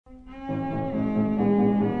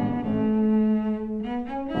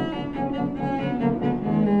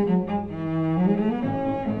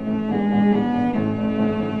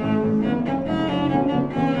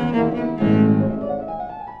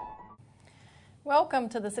Welcome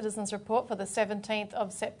to the Citizens Report for the 17th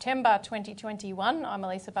of September 2021. I'm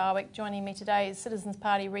Elisa Barwick. Joining me today is Citizens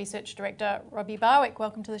Party Research Director Robbie Barwick.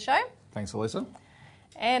 Welcome to the show. Thanks, Elisa.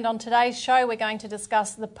 And on today's show, we're going to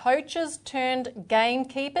discuss the poachers turned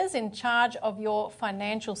gamekeepers in charge of your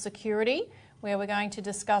financial security, where we're going to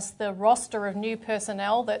discuss the roster of new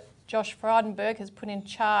personnel that Josh Frydenberg has put in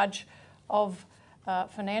charge of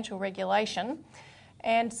financial regulation.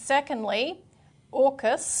 And secondly,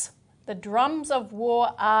 AUKUS. The drums of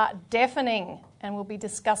war are deafening, and we'll be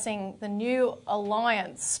discussing the new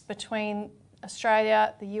alliance between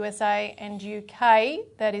Australia, the USA and UK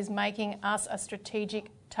that is making us a strategic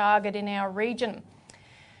target in our region.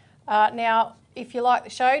 Now, if you like the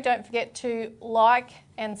show, don't forget to like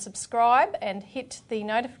and subscribe and hit the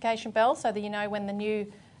notification bell so that you know when the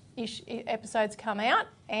new episodes come out,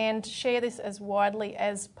 and share this as widely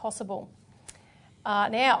as possible.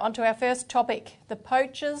 Now, onto our first topic, the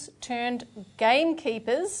poachers turned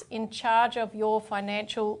gamekeepers in charge of your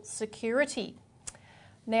financial security.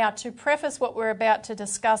 Now, to preface what we're about to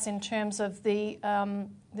discuss in terms of the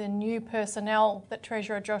new personnel that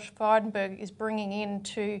Treasurer Josh Frydenberg is bringing in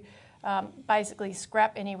to basically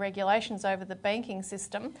scrap any regulations over the banking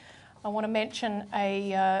system, I want to mention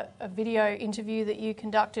a video interview that you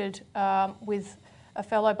conducted with a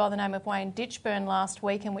fellow by the name of Wayne Ditchburn last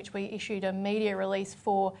week, in which we issued a media release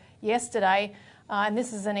for yesterday. And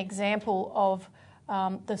this is an example of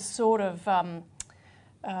the sort of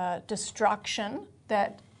destruction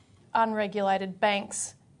that unregulated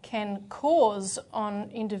banks can cause on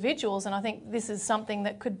individuals. And I think this is something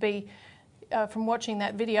that could be, from watching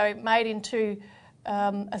that video, made into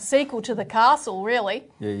a sequel to The Castle, really.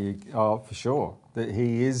 Yeah, for sure.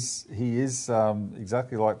 He is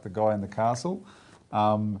exactly like the guy in The Castle.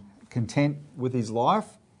 Content with his life,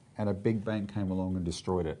 and a big bank came along and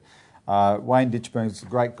destroyed it. Wayne Ditchburn's a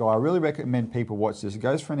great guy. I really recommend people watch this. It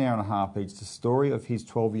goes for an hour and a half each. It's the story of his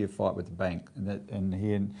 12-year fight with the bank, and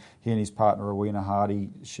he and his partner Rowena Hardy.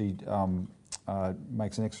 She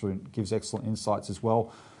gives excellent insights as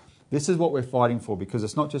well. This is what we're fighting for, because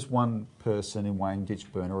it's not just one person in Wayne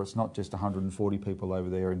Ditchburn, or it's not just 140 people over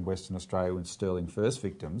there in Western Australia in Sterling First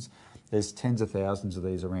victims. There's tens of thousands of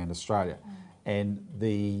these around Australia. And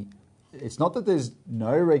it's not that there's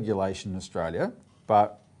no regulation in Australia,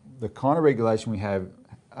 but the kind of regulation we have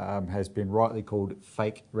has been rightly called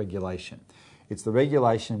fake regulation. It's the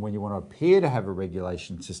regulation when you want to appear to have a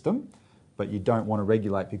regulation system, but you don't want to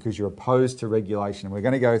regulate because you're opposed to regulation. And we're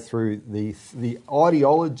going to go through the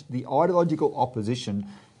ideological opposition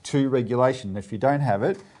to regulation. And if you don't have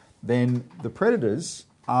it, then the predators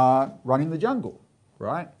are running the jungle,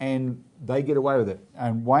 right? And they get away with it.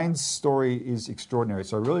 And Wayne's story is extraordinary.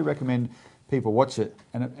 So I really recommend people watch it.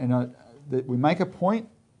 And we make a point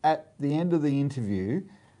at the end of the interview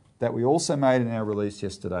that we also made in our release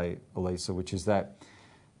yesterday, Elisa, which is that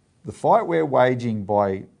the fight we're waging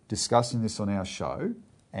by discussing this on our show,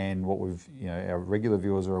 and what our regular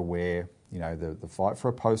viewers are aware, the fight for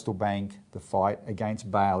a postal bank, the fight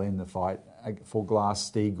against bail-in, the fight for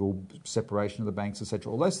Glass-Steagall, separation of the banks,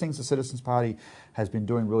 etc. All those things the Citizens Party has been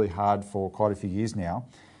doing really hard for quite a few years now.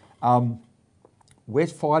 We're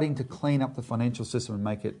fighting to clean up the financial system and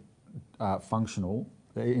make it functional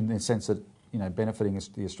in the sense that, benefiting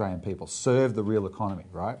the Australian people, serve the real economy,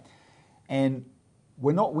 right? And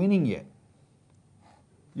we're not winning yet.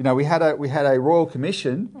 We had a Royal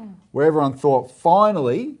Commission where everyone thought,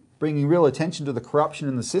 finally, bringing real attention to the corruption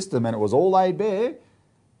in the system, and it was all laid bare.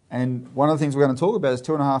 And one of the things we're going to talk about is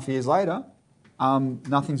 2.5 years later,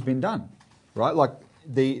 nothing's been done, right?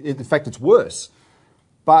 In fact, it's worse.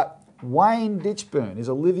 But Wayne Ditchburn is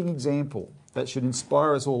a living example that should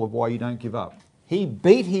inspire us all of why you don't give up. He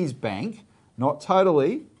beat his bank, not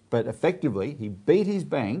totally, but effectively. He beat his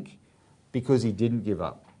bank because he didn't give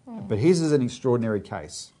up. But his is an extraordinary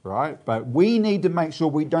case, right? But we need to make sure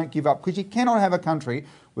we don't give up, because you cannot have a country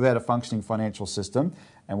without a functioning financial system.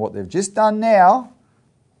 And what they've just done now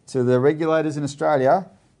to the regulators in Australia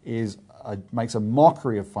makes a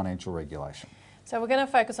mockery of financial regulation. So we're going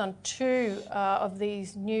to focus on two of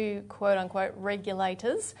these new quote-unquote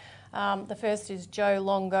regulators. The first is Joe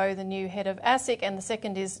Longo, the new head of ASIC, and the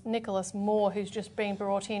second is Nicholas Moore, who's just been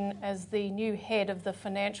brought in as the new head of the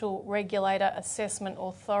Financial Regulator Assessment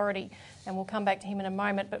Authority. And we'll come back to him in a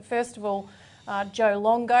moment. But first of all, Joe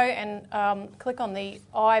Longo, and click on the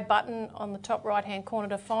I button on the top right-hand corner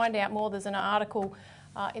to find out more. There's an article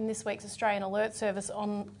in this week's Australian Alert Service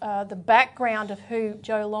on the background of who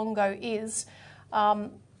Joe Longo is.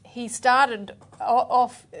 He started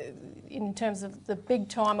off in terms of the big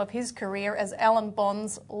time of his career as Alan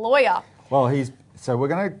Bond's lawyer. Well, so we're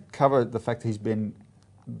going to cover the fact that he's been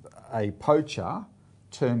a poacher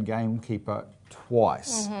turned gamekeeper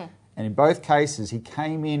twice. Mm-hmm. And in both cases, he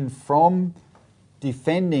came in from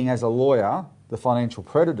defending as a lawyer the financial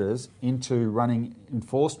predators into running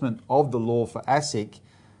enforcement of the law for ASIC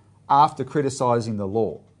after criticising the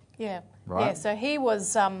law. Yeah, right? Yeah. So he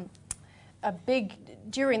was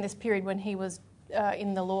during this period when he was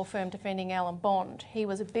in the law firm defending Alan Bond, he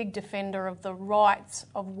was a big defender of the rights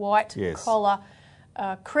of white-collar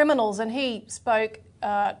criminals, and he spoke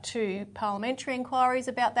to parliamentary inquiries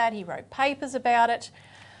about that. He wrote papers about it.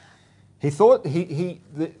 He thought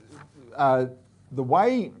the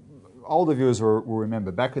way older viewers will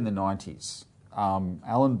remember, back in the 90s,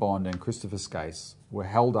 Alan Bond and Christopher Skase were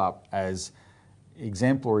held up as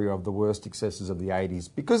exemplary of the worst excesses of the 80s,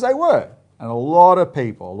 because they were. And a lot of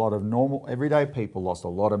people, a lot of normal, everyday people lost a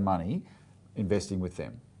lot of money investing with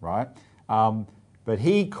them, right? But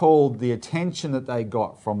he called the attention that they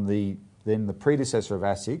got from the predecessor of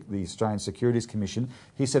ASIC, the Australian Securities Commission,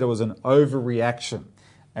 he said it was an overreaction.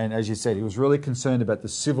 And as you said, he was really concerned about the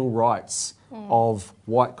civil rights of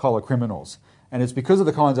white-collar criminals. And it's because of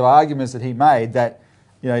the kinds of arguments that he made that,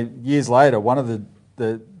 years later, one of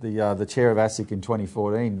the chair of ASIC in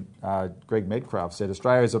 2014, Greg Medcraft, said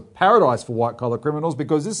Australia is a paradise for white-collar criminals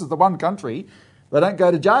because this is the one country they don't go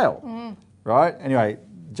to jail, right? Anyway,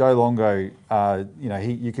 Joe Longo,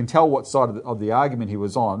 you can tell what side of the argument he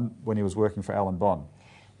was on when he was working for Alan Bond.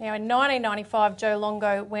 Now, in 1995, Joe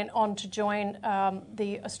Longo went on to join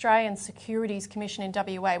the Australian Securities Commission in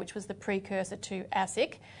WA, which was the precursor to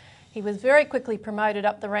ASIC. He was very quickly promoted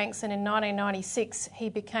up the ranks, and in 1996 he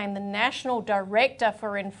became the National Director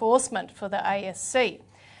for Enforcement for the ASC.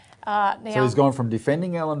 So he's gone from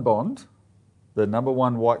defending Alan Bond, the number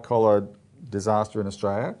one white-collar disaster in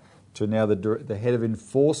Australia, to now the head of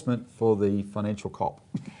enforcement for the financial cop.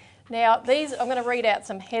 Now, I'm going to read out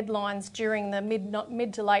some headlines during the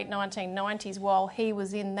mid to late 1990s while he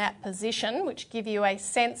was in that position, which give you a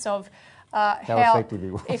sense of how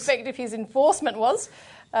effective his enforcement was.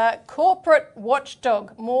 Corporate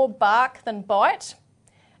watchdog, more bark than bite.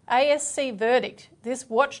 ASC verdict, this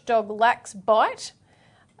watchdog lacks bite.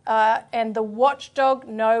 And the watchdog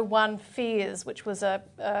no one fears, which was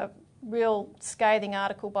a real scathing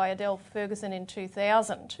article by Adele Ferguson in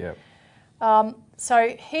 2000. Yep. So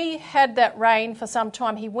he had that reign for some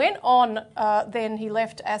time. He went on, then he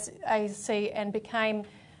left ASC and became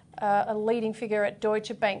a leading figure at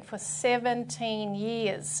Deutsche Bank for 17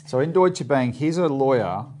 years. So in Deutsche Bank, he's a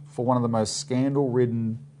lawyer for one of the most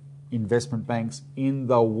scandal-ridden investment banks in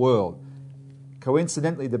the world.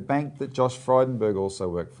 Coincidentally, the bank that Josh Frydenberg also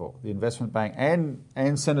worked for, the investment bank,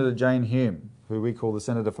 and Senator Jane Hume, who we call the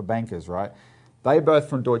Senator for Bankers, right? They both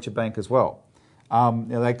from Deutsche Bank as well.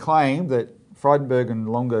 Now they claim that Frydenberg and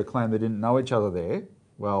Longo claim they didn't know each other there.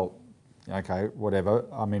 Well, okay, whatever.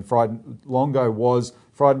 I mean, Frydenberg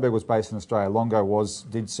was based in Australia. Longo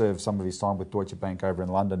did serve some of his time with Deutsche Bank over in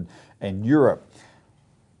London and Europe.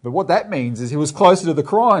 But what that means is he was closer to the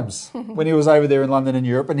crimes when he was over there in London and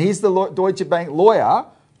Europe. And he's the Deutsche Bank lawyer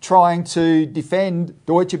trying to defend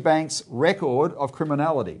Deutsche Bank's record of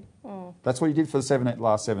criminality. That's what he did for the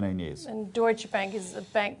last 17 years. And Deutsche Bank is a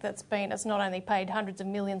bank it's not only paid hundreds of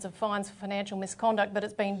millions of fines for financial misconduct, but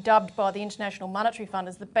it's been dubbed by the International Monetary Fund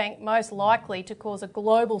as the bank most likely to cause a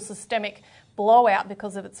global systemic blowout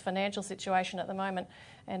because of its financial situation at the moment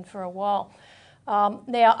and for a while.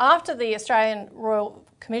 Now, after the Australian Royal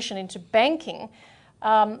Commission into banking,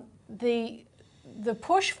 the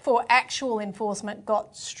push for actual enforcement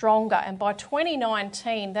got stronger, and by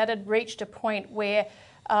 2019 that had reached a point where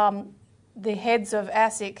the heads of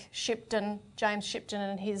ASIC, James Shipton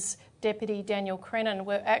and his deputy Daniel Crennan,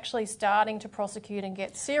 were actually starting to prosecute and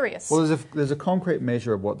get serious. Well, there's a concrete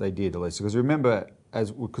measure of what they did, Elisa, because remember,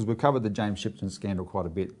 because we've covered the James Shipton scandal quite a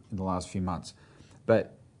bit in the last few months,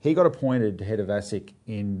 but he got appointed head of ASIC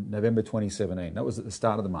in November 2017. That was at the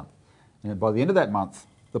start of the month. And by the end of that month,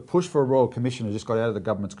 the push for a Royal Commissioner just got out of the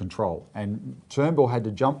government's control, and Turnbull had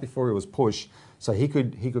to jump before he was pushed so he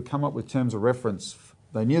could come up with terms of reference.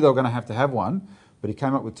 They knew they were going to have one, but he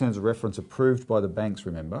came up with terms of reference approved by the banks,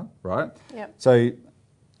 remember, right? Yep. So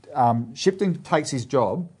Shipton takes his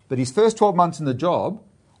job, but his first 12 months in the job,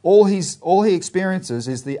 all he experiences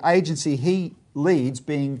is the agency he leads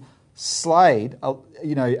being slayed,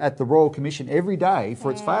 at the Royal Commission every day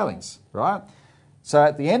for its failings, right? So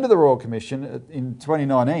at the end of the Royal Commission in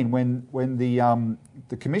 2019, when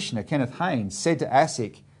the Commissioner, Kenneth Haynes, said to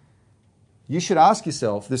ASIC, you should ask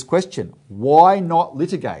yourself this question: why not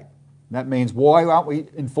litigate? That means why aren't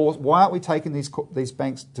we taking these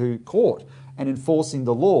banks to court and enforcing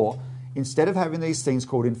the law instead of having these things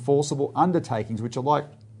called enforceable undertakings, which are like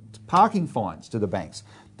parking fines to the banks?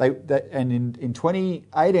 And in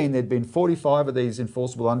 2018 there'd been 45 of these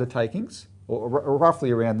enforceable undertakings, or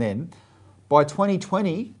roughly around then. By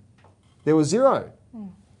 2020 there was 0.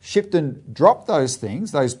 Shipton dropped those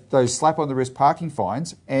things, those slap on the wrist parking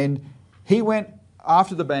fines, and he went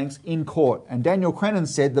after the banks in court. And Daniel Crennan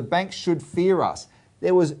said the banks should fear us.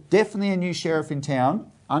 There was definitely a new sheriff in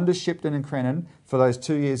town under Shipton and Crennan for those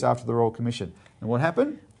 2 years after the Royal Commission. And what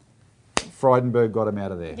happened? Frydenberg got him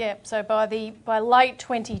out of there. Yeah, so by late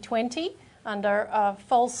 2020, under a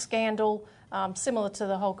false scandal similar to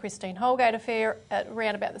the whole Christine Holgate affair at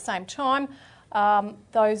around about the same time,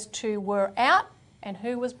 those two were out. And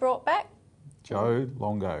who was brought back? Joe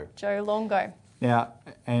Longo. Joe Longo. Now,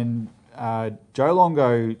 and Joe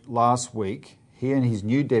Longo last week, he and his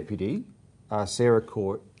new deputy, Sarah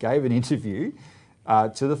Court, gave an interview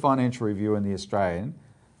to the Financial Review and the Australian,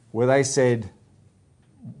 where they said,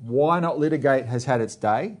 why not litigate has had its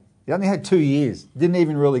day. It only had 2 years, didn't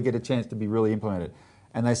even really get a chance to be really implemented.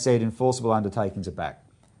 And they said enforceable undertakings are back.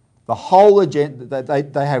 The whole agenda,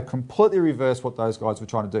 they have completely reversed what those guys were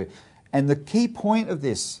trying to do. And the key point of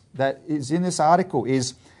this that is in this article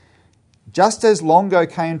is, just as Longo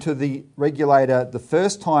came to the regulator the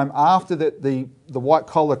first time after the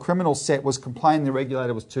white-collar criminal set was complaining the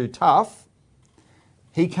regulator was too tough,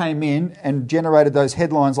 he came in and generated those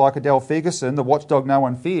headlines like Adele Ferguson, the watchdog no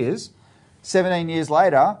one fears. 17 years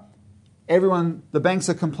later, the banks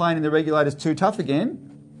are complaining the regulator's too tough again.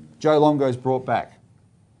 Joe Longo's brought back.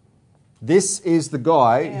 This is the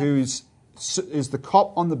guy who's the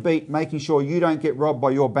cop on the beat, making sure you don't get robbed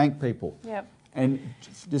by your bank people. Yep. And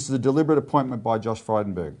this is a deliberate appointment by Josh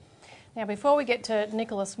Frydenberg. Now, before we get to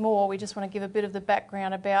Nicholas Moore, we just want to give a bit of the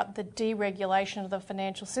background about the deregulation of the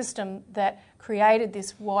financial system that created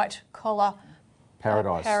this white-collar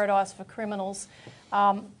paradise for criminals.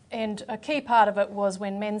 And a key part of it was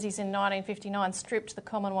when Menzies in 1959 stripped the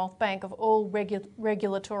Commonwealth Bank of all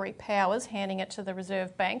regulatory powers, handing it to the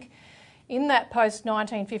Reserve Bank. In that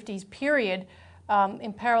post-1950s period,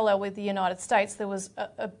 in parallel with the United States, there was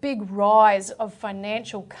a big rise of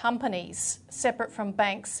financial companies separate from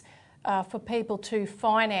banks for people to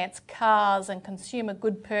finance cars and consumer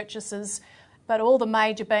good purchases. But all the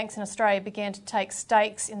major banks in Australia began to take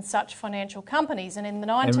stakes in such financial companies. And in the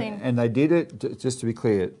And they did it, just to be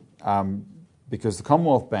clear, because the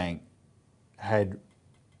Commonwealth Bank had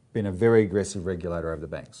been a very aggressive regulator over the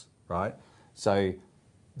banks, right? So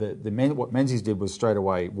what Menzies did was straight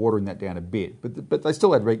away watering that down a bit, but they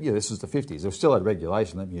still had this was the 50s. They still had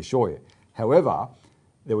regulation, let me assure you. However,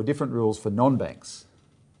 there were different rules for non-banks,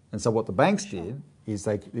 and so what the banks did is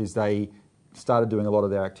they started doing a lot of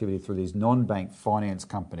their activity through these non-bank finance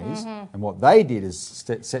companies, and what they did is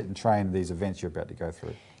set and train these events you're about to go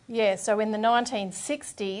through. Yeah, so in the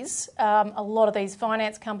 1960s, a lot of these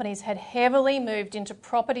finance companies had heavily moved into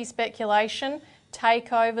property speculation,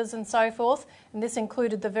 takeovers and so forth, and this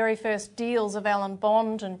included the very first deals of Alan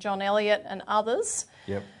Bond and John Elliott and others.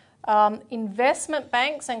 Yep. Investment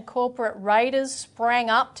banks and corporate raiders sprang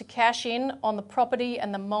up to cash in on the property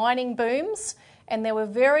and the mining booms, and there were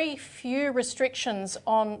very few restrictions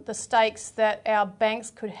on the stakes that our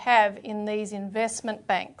banks could have in these investment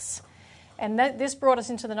banks. And this brought us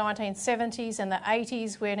into the 1970s and the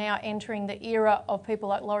 80s. We're now entering the era of people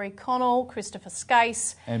like Laurie Connell, Christopher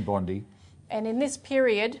Skase. And Bondi. And in this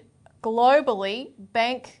period, globally,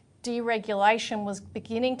 bank deregulation was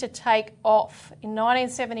beginning to take off. In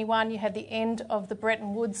 1971, you had the end of the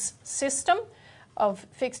Bretton Woods system of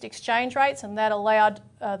fixed exchange rates, and that allowed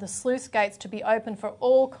the sluice gates to be open for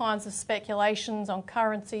all kinds of speculations on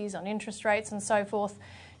currencies, on interest rates and so forth.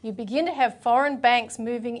 You begin to have foreign banks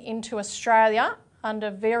moving into Australia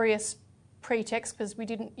under various pretexts, because we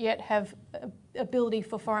didn't yet have ability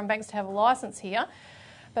for foreign banks to have a licence here,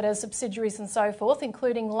 but as subsidiaries and so forth,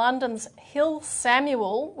 including London's Hill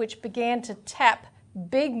Samuel, which began to tap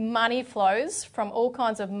big money flows from all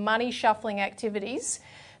kinds of money shuffling activities.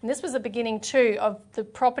 And this was the beginning too of the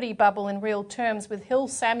property bubble in real terms, with Hill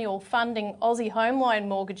Samuel funding Aussie home loan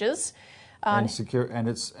mortgages.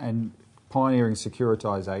 And pioneering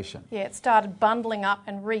securitisation. Yeah, it started bundling up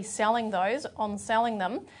and reselling those, on-selling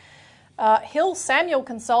them. Hill Samuel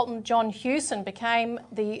consultant John Hewson became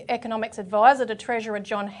the economics advisor to Treasurer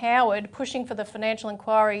John Howard, pushing for the financial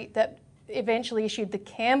inquiry that eventually issued the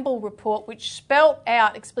Campbell report, which spelt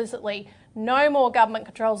out explicitly no more government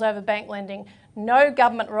controls over bank lending, no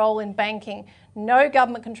government role in banking, no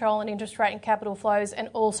government control in interest rate and capital flows, and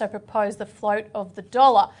also proposed the float of the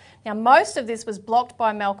dollar. Now, most of this was blocked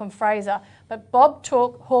by Malcolm Fraser, but Bob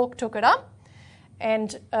Hawke took it up,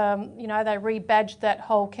 and they rebadged that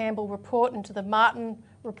whole Campbell report into the Martin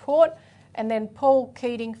report, and then Paul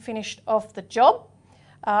Keating finished off the job,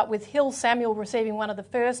 with Hill Samuel receiving one of the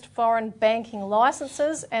first foreign banking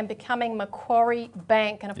licences and becoming Macquarie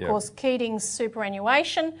Bank. And of course, Keating's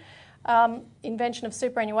superannuation, invention of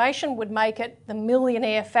superannuation would make it the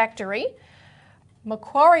millionaire factory.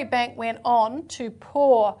 Macquarie Bank went on to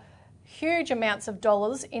pour huge amounts of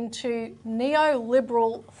dollars into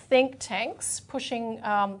neoliberal think tanks, pushing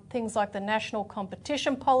things like the National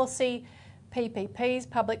Competition Policy, PPPs,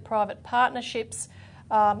 public-private partnerships,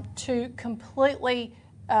 to completely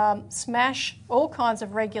smash all kinds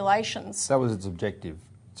of regulations. That was its objective.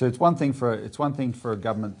 So it's one thing for a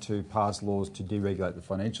government to pass laws to deregulate the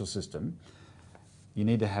financial system. You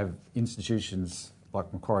need to have institutions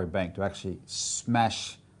like Macquarie Bank to actually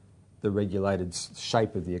smash the regulated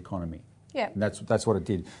shape of the economy. Yeah, and that's what it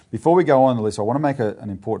did. Before we go on the list, I want to make an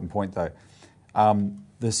important point though.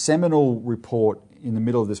 The seminal report in the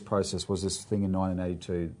middle of this process was this thing in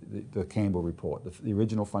 1982, the Campbell report, the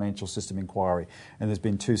original financial system inquiry, and there's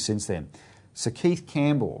been two since then. Sir Keith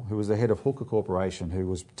Campbell, who was the head of Hooker Corporation, who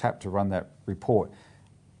was tapped to run that report,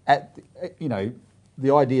 the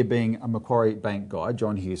idea being a Macquarie Bank guy,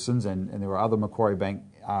 John Hewson's, and there were other Macquarie Bank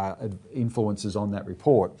influences on that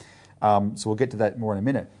report. So we'll get to that more in a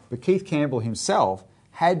minute. But Keith Campbell himself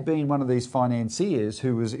had been one of these financiers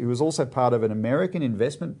who was also part of an American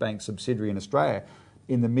investment bank subsidiary in Australia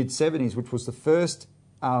in the mid-70s, which was the first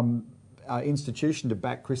institution to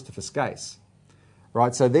back Christopher Skase.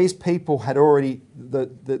 Right, so these people had already,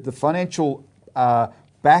 the financial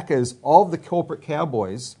backers of the corporate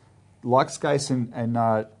cowboys, like Skase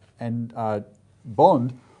and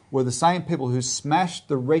Bond, were the same people who smashed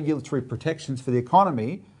the regulatory protections for the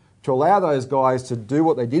economy to allow those guys to do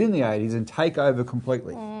what they did in the 80s and take over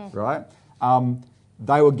completely, right?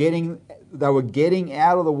 They were getting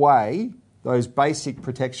out of the way those basic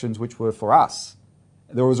protections which were for us.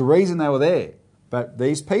 There was a reason they were there, but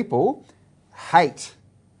these people hate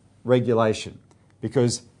regulation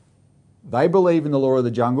because they believe in the law of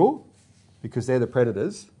the jungle because they're the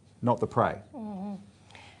predators, not the prey. Mm-hmm.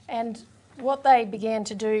 And what they began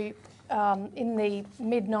to do in the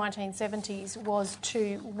mid-1970s was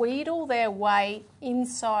to wheedle their way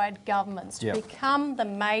inside governments to become the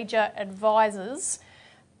major advisors,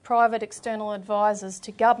 private external advisors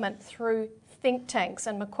to government through think tanks.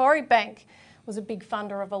 And Macquarie Bank was a big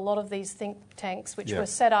funder of a lot of these think tanks, which were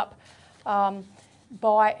set up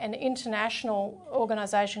by an international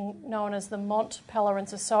organisation known as the Mont Pelerin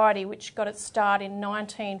Society, which got its start in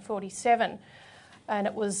 1947. And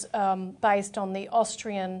it was based on the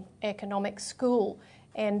Austrian Economic School.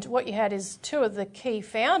 And what you had is two of the key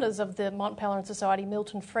founders of the Mont Pelerin Society,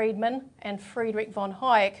 Milton Friedman and Friedrich von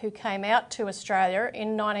Hayek, who came out to Australia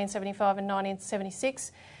in 1975 and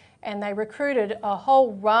 1976. And they recruited a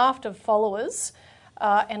whole raft of followers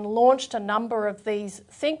and launched a number of these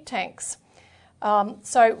think tanks.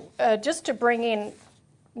 Just to bring in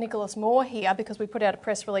Nicholas Moore here, because we put out a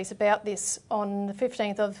press release about this on the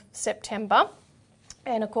 15th of September.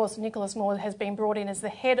 And of course, Nicholas Moore has been brought in as the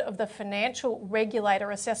head of the Financial Regulator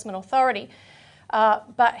Assessment Authority.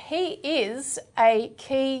 But he is a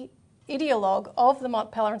key ideologue of the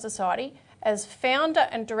Mont Pelerin Society as founder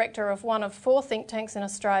and director of one of 4 think tanks in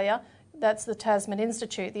Australia. That's the Tasman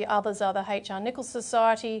Institute. The others are the H.R. Nichols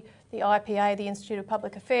Society, the IPA, the Institute of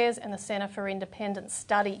Public Affairs, and the Centre for Independent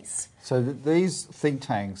Studies. So these think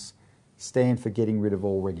tanks stand for getting rid of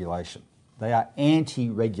all regulation. They are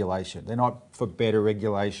anti-regulation. They're not for better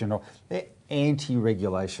regulation, or they're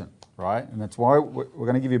anti-regulation, right? And that's why we're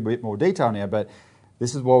going to give you a bit more detail now, but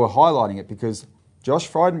this is why we're highlighting it, because Josh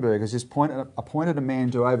Frydenberg has just appointed a man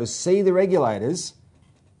to oversee the regulators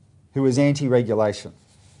who is anti-regulation.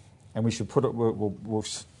 And we should put it,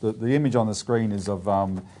 the image on the screen is of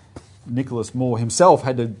Nicholas Moore himself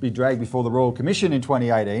had to be dragged before the Royal Commission in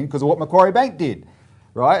 2018 because of what Macquarie Bank did.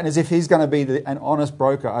 Right, and as if he's going to be an honest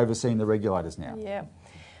broker overseeing the regulators now. Yeah.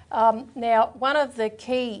 Now, one of the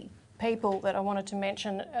key people that I wanted to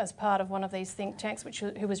mention as part of one of these think tanks,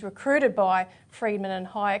 who was recruited by Friedman and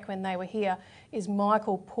Hayek when they were here, is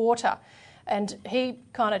Michael Porter. And he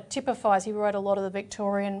kind of typifies, he wrote a lot of the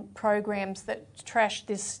Victorian programs that trashed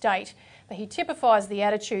this state, but he typifies the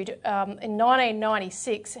attitude. In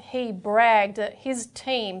 1996, he bragged that his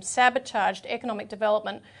team sabotaged economic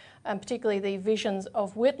development, particularly the visions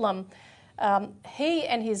of Whitlam, He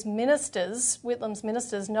and his ministers, Whitlam's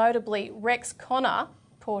ministers, notably Rex Connor,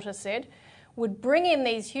 Porter said, would bring in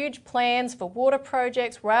these huge plans for water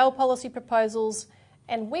projects, rail policy proposals,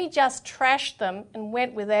 and we just trashed them and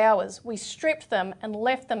went with ours. We stripped them and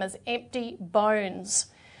left them as empty bones.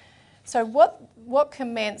 So what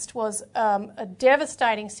commenced was a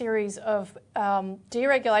devastating series of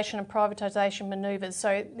deregulation and privatisation manoeuvres.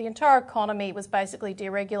 So the entire economy was basically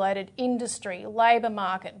deregulated. Industry, labour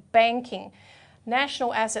market, banking,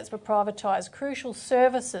 national assets were privatised, crucial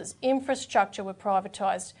services, infrastructure were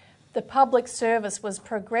privatised. The public service was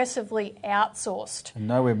progressively outsourced. And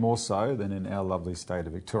nowhere more so than in our lovely state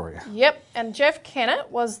of Victoria. Yep, and Jeff Kennett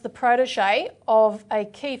was the protege of a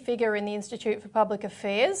key figure in the Institute for Public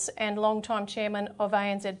Affairs and long-time chairman of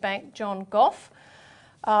ANZ Bank, John Goff.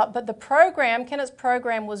 But the program, Kennett's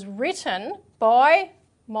program, was written by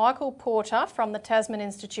Michael Porter from the Tasman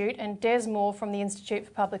Institute and Des Moore from the Institute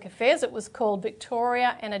for Public Affairs. It was called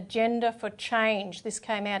Victoria: An Agenda for Change. This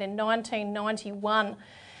came out in 1991.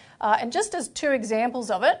 And just as two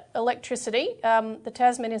examples of it, electricity, the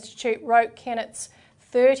Tasman Institute wrote Kennett's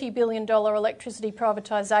 $30 billion electricity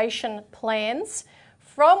privatisation plans,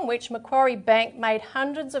 from which Macquarie Bank made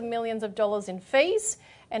hundreds of millions of dollars in fees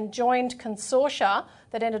and joined consortia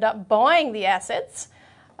that ended up buying the assets.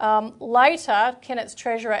 Later, Kennett's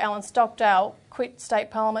treasurer, Alan Stockdale, quit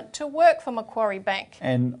state parliament to work for Macquarie Bank.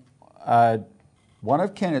 And one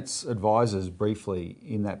of Kennett's advisors briefly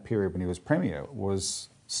in that period when he was Premier was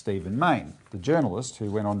Stephen Mayne, the journalist who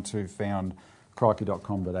went on to found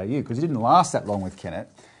crikey.com.au, because he didn't last that long with Kennett.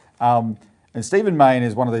 And Stephen Mayne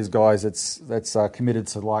is one of these guys that's committed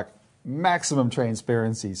to like maximum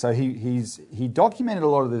transparency. So he documented a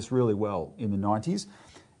lot of this really well in the 90s,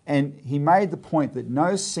 and he made the point that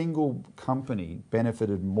no single company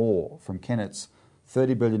benefited more from Kennett's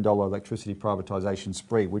 $30 billion electricity privatisation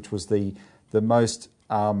spree, which was the most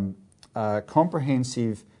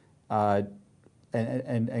comprehensive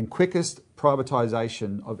and quickest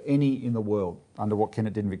privatisation of any in the world under what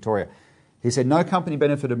Kennett did in Victoria. He said no company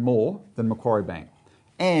benefited more than Macquarie Bank.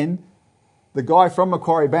 And the guy from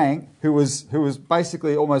Macquarie Bank, who was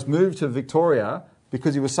basically almost moved to Victoria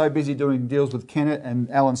because he was so busy doing deals with Kennett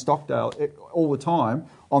and Alan Stockdale all the time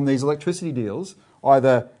on these electricity deals,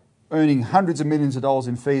 either earning hundreds of millions of dollars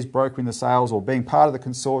in fees brokering the sales or being part of the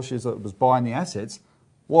consortia that was buying the assets,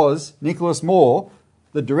 was Nicholas Moore,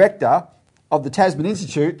 the director of the Tasman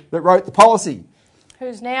Institute that wrote the policy.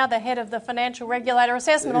 Who's now the head of the Financial Regulator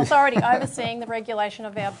Assessment Authority, overseeing the regulation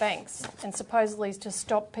of our banks and supposedly to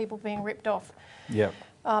stop people being ripped off. Yep.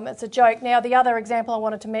 It's a joke. Now, the other example I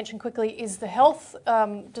wanted to mention quickly is the health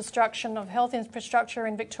destruction of health infrastructure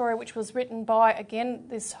in Victoria, which was written by, again,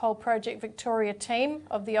 this whole Project Victoria team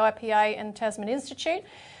of the IPA and Tasman Institute.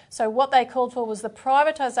 So what they called for was the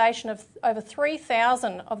privatisation of over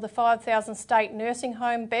 3,000 of the 5,000 state nursing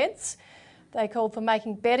home beds. They called for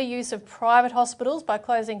making better use of private hospitals by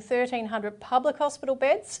closing 1,300 public hospital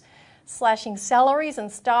beds, slashing salaries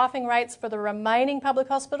and staffing rates for the remaining public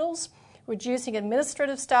hospitals, reducing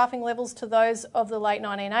administrative staffing levels to those of the late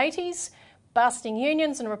 1980s, busting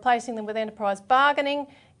unions and replacing them with enterprise bargaining,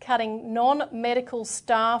 cutting non-medical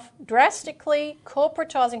staff drastically,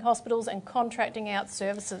 corporatising hospitals and contracting out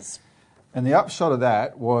services. And the upshot of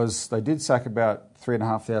that was they did sack about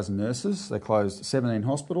 3,500 nurses. They closed 17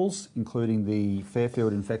 hospitals, including the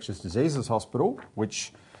Fairfield Infectious Diseases Hospital,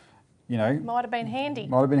 which, you know, might have been handy.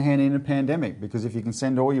 Might have been handy in a pandemic, because if you can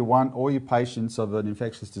send all your patients of an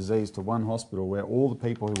infectious disease to one hospital where all the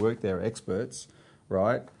people who work there are experts,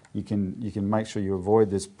 right? You can make sure you avoid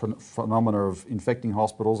this phenomena of infecting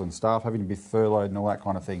hospitals and staff having to be furloughed and all that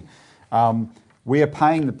kind of thing. We are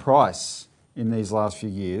paying the price in these last few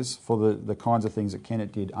years for the kinds of things that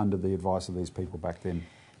Kennett did under the advice of these people back then.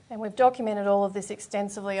 And we've documented all of this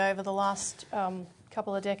extensively over the last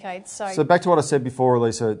couple of decades. So back to what I said before,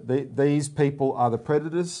 Elisa, these people are the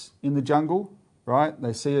predators in the jungle, right?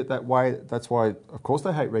 They see it that way. That's why, of course,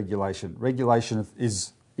 they hate regulation. Regulation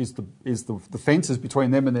is the fences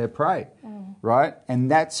between them and their prey, right?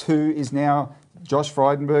 And that's who is now, Josh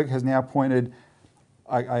Frydenberg has now appointed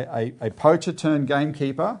a poacher turned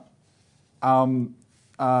gamekeeper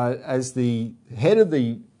as the head of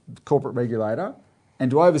the corporate regulator, and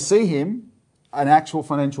to oversee him, an actual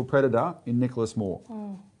financial predator in Nicholas Moore,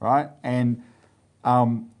 right? And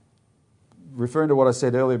referring to what I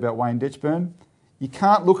said earlier about Wayne Ditchburn, you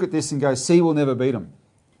can't look at this and go, see, we'll never beat them.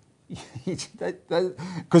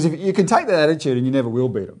 Because if you can take that attitude and you never will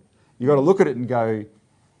beat them. You've got to look at it and go,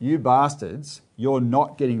 you bastards, you're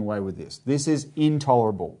not getting away with this. This is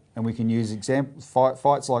intolerable. And we can use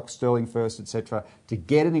fights like Sterling First, etc., to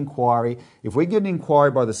get an inquiry. If we get an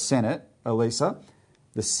inquiry by the Senate Elisa,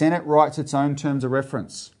 the Senate writes its own terms of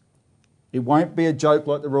reference. It won't be a joke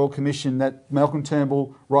like the Royal Commission that Malcolm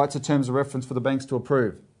Turnbull writes the terms of reference for the banks to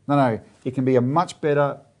approve. No, it can be a much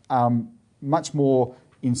better, much more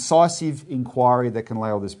incisive inquiry that can lay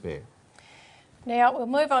all this bare. Now, we'll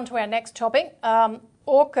move on to our next topic.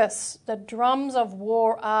 AUKUS, the drums of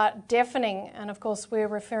war are deafening. And of course, we're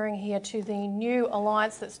referring here to the new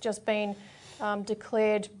alliance that's just been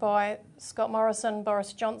declared by Scott Morrison,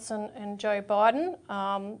 Boris Johnson and Joe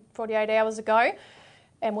Biden 48 hours ago.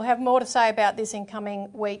 And we'll have more to say about this in coming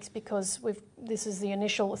weeks because this is the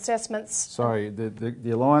initial assessments. Sorry,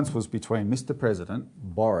 the alliance was between Mr. President,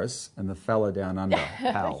 Boris, and the fellow down under,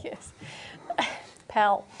 Pal. Yes,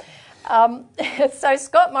 Pal. So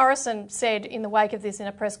Scott Morrison said in the wake of this in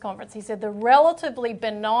a press conference, he said, the relatively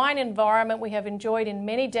benign environment we have enjoyed in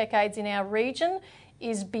many decades in our region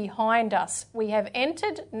is behind us. We have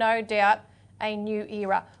entered, no doubt, a new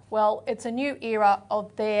era. Well, it's a new era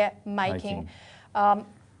of their making.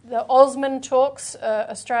 The Osman talks,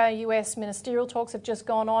 Australia-US ministerial talks have just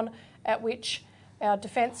gone on, at which our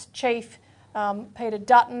Defence Chief, Peter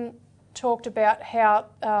Dutton, talked about how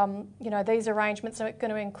these arrangements are going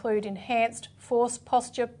to include enhanced force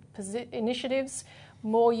posture initiatives,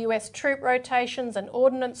 more US troop rotations and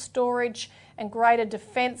ordnance storage, and greater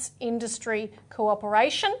defence industry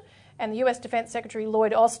cooperation. And the US Defence Secretary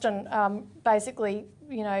Lloyd Austin basically,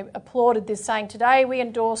 applauded this, saying, today we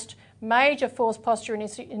endorsed major force posture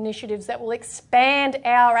initiatives that will expand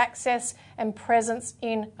our access and presence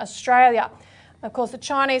in Australia. Of course, the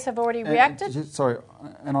Chinese have already reacted.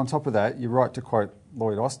 And on top of that, you're right to quote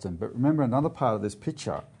Lloyd Austin, but remember another part of this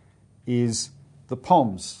picture is the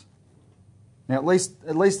POMs. Now, at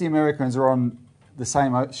least the Americans are on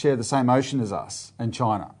share the same ocean as us and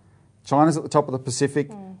China. China's at the top of the Pacific.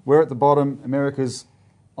 We're at the bottom. America's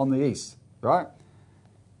on the east, right?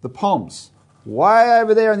 The POMs, way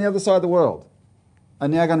over there on the other side of the world, are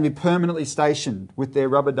now going to be permanently stationed with their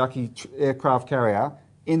rubber ducky aircraft carrier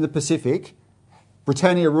in the Pacific,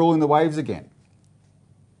 Britannia ruling the waves again.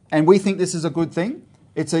 And we think this is a good thing.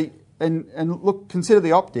 And look, consider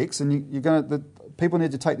the optics, and people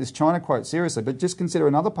need to take this China quote seriously, but just consider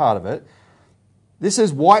another part of it. This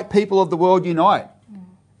is white people of the world unite.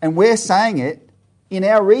 And we're saying it in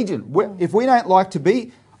our region. If we don't like to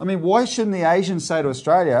be, why shouldn't the Asians say to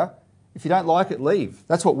Australia, if you don't like it, leave?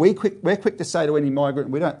 That's what we're quick to say to any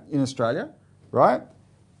migrant. We don't in Australia, right?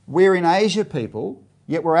 We're in Asia, people,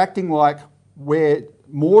 yet we're acting like we're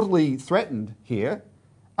mortally threatened here,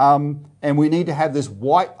 and we need to have this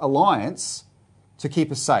white alliance to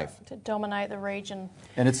keep us safe. To dominate the region.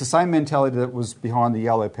 And it's the same mentality that was behind the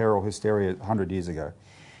yellow peril hysteria 100 years ago.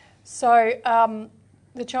 So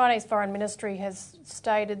the Chinese Foreign Ministry has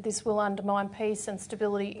stated this will undermine peace and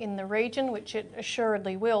stability in the region, which it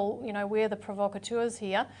assuredly will. We're the provocateurs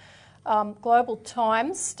here. Global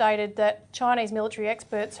Times stated that Chinese military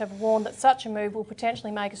experts have warned that such a move will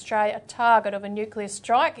potentially make Australia a target of a nuclear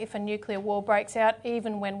strike if a nuclear war breaks out,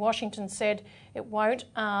 even when Washington said it won't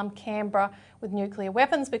arm Canberra with nuclear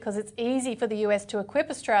weapons because it's easy for the US to equip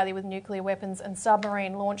Australia with nuclear weapons and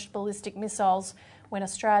submarine-launched ballistic missiles when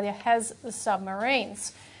Australia has the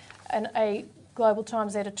submarines. And a Global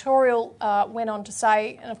Times editorial went on to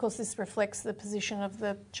say, and of course this reflects the position of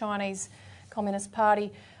the Chinese Communist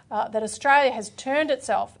Party, that Australia has turned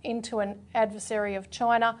itself into an adversary of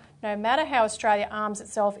China. No matter how Australia arms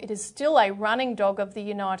itself, it is still a running dog of the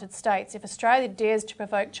United States. If Australia dares to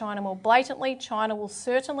provoke China more blatantly, China will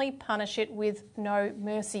certainly punish it with no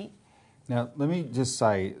mercy. Now, let me just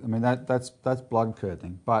say, that's blood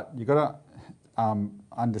curdling, but you've got to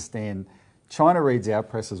understand, China reads our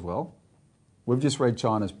press as well. We've just read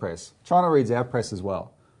China's press. China reads our press as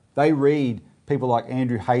well. They read people like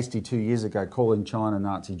Andrew Hastie 2 years ago calling China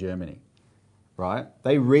Nazi Germany, right?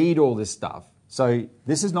 They read all this stuff. So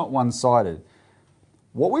this is not one-sided.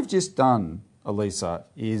 What we've just done, Elisa,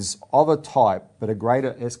 is of a type, but a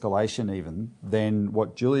greater escalation even, than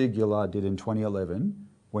what Julia Gillard did in 2011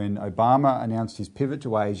 when Obama announced his pivot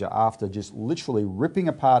to Asia after just literally ripping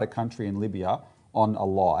apart a country in Libya on a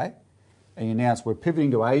lie. And he announced we're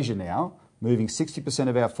pivoting to Asia now, moving 60%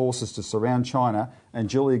 of our forces to surround China, and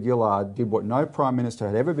Julia Gillard did what no Prime Minister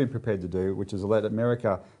had ever been prepared to do, which is let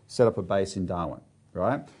America set up a base in Darwin,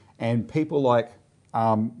 right? And people like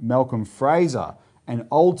Malcolm Fraser and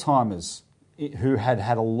old-timers who had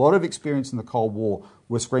had a lot of experience in the Cold War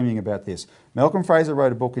were screaming about this. Malcolm Fraser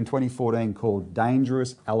wrote a book in 2014 called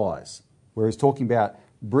Dangerous Allies, where he's talking about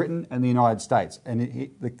Britain and the United States. And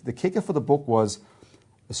the kicker for the book was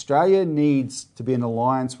Australia needs to be in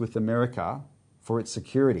alliance with America for its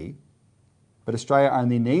security, but Australia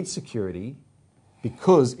only needs security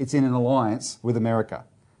because it's in an alliance with America.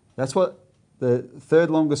 That's what the third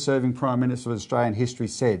longest serving Prime Minister of Australian history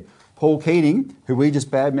said. Paul Keating, who we just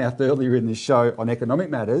badmouthed earlier in this show on economic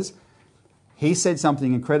matters, he said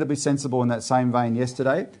something incredibly sensible in that same vein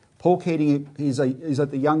yesterday. Paul Keating is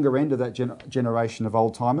at the younger end of that generation of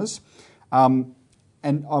old-timers. And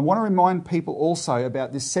I want to remind people also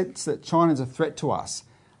about this sense that China is a threat to us.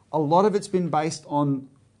 A lot of it's been based on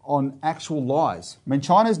actual lies. I mean,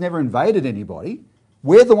 China's never invaded anybody.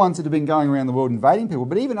 We're the ones that have been going around the world invading people.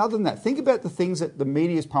 But even other than that, think about the things that the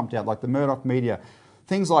media's pumped out, like the Murdoch media.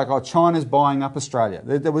 Things like, oh, China's buying up Australia.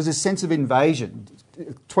 There was this sense of invasion.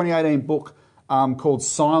 2018 book called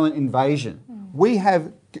Silent Invasion. We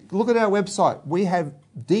have, look at our website, we have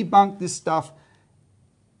debunked this stuff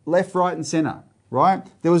left, right and centre, right?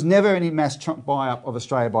 There was never any mass buy-up of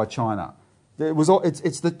Australia by China.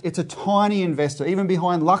 It's a tiny investor, even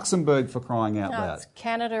behind Luxembourg, for crying out loud. It's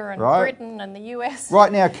Canada and right? Britain and the US.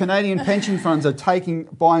 Right now, Canadian pension funds are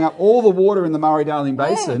buying up all the water in the Murray-Darling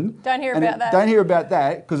Basin. Don't hear about that. Don't hear about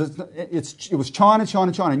that, because it was China,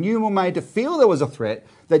 China, China. And you were made to feel there was a threat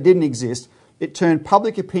that didn't exist. It turned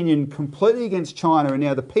public opinion completely against China, and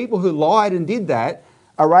now the people who lied and did that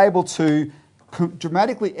are able to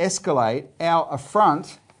dramatically escalate our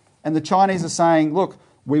affront, and the Chinese are saying, look,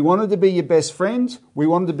 we wanted to be your best friends. We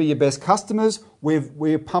wanted to be your best customers.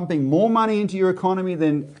 We're pumping more money into your economy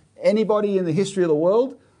than anybody in the history of the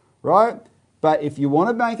world, right? But if you want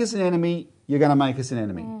to make us an enemy, you're going to make us an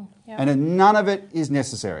enemy. Yep. And none of it is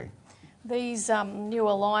necessary. These new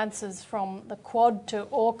alliances from the Quad to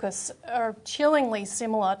AUKUS are chillingly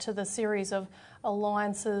similar to the series of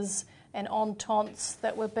alliances and ententes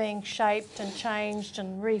that were being shaped and changed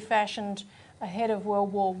and refashioned ahead of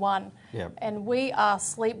World War I. Yep. And we are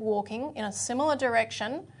sleepwalking in a similar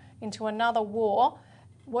direction into another war.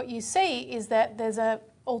 What you see is that there's an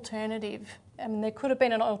alternative. I mean, there could have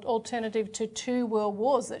been an alternative to 2 world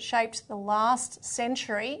wars that shaped the last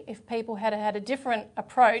century if people had had a different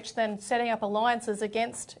approach than setting up alliances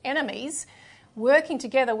against enemies, working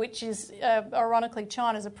together, which is ironically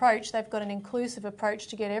China's approach. They've got an inclusive approach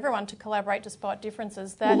to get everyone to collaborate despite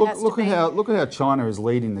differences. That look at how China is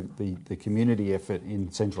leading the community effort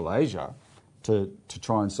in Central Asia to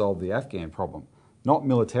try and solve the Afghan problem, not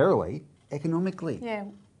militarily, economically. Yeah.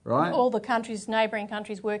 Right? All the countries, neighbouring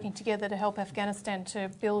countries, working together to help Afghanistan to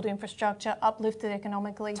build infrastructure, uplift it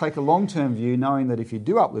economically. Take a long-term view, knowing that if you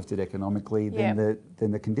do uplift it economically, then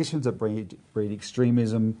the conditions that breed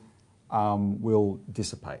extremism will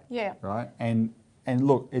dissipate. Yeah. Right. And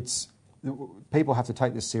look, people have to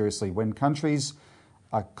take this seriously. When countries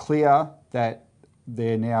are clear that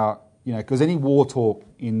they're now, because any war talk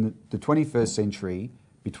in the 21st century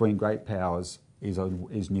between great powers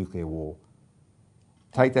is nuclear war.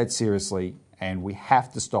 Take that seriously, and we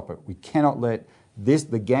have to stop it. We cannot let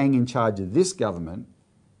the gang in charge of this government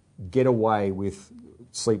get away with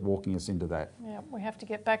sleepwalking us into that. Yeah, we have to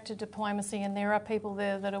get back to diplomacy, and there are people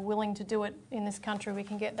there that are willing to do it in this country. We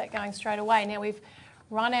can get that going straight away. Now, we've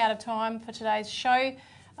run out of time for today's show.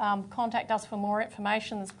 Contact us for more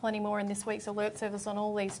information. There's plenty more in this week's alert service on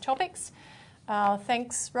all these topics.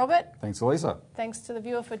 Thanks, Robert. Thanks, Elisa. Thanks to the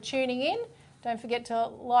viewer for tuning in. Don't forget to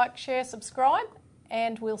like, share, subscribe,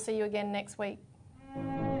 and we'll see you again next week.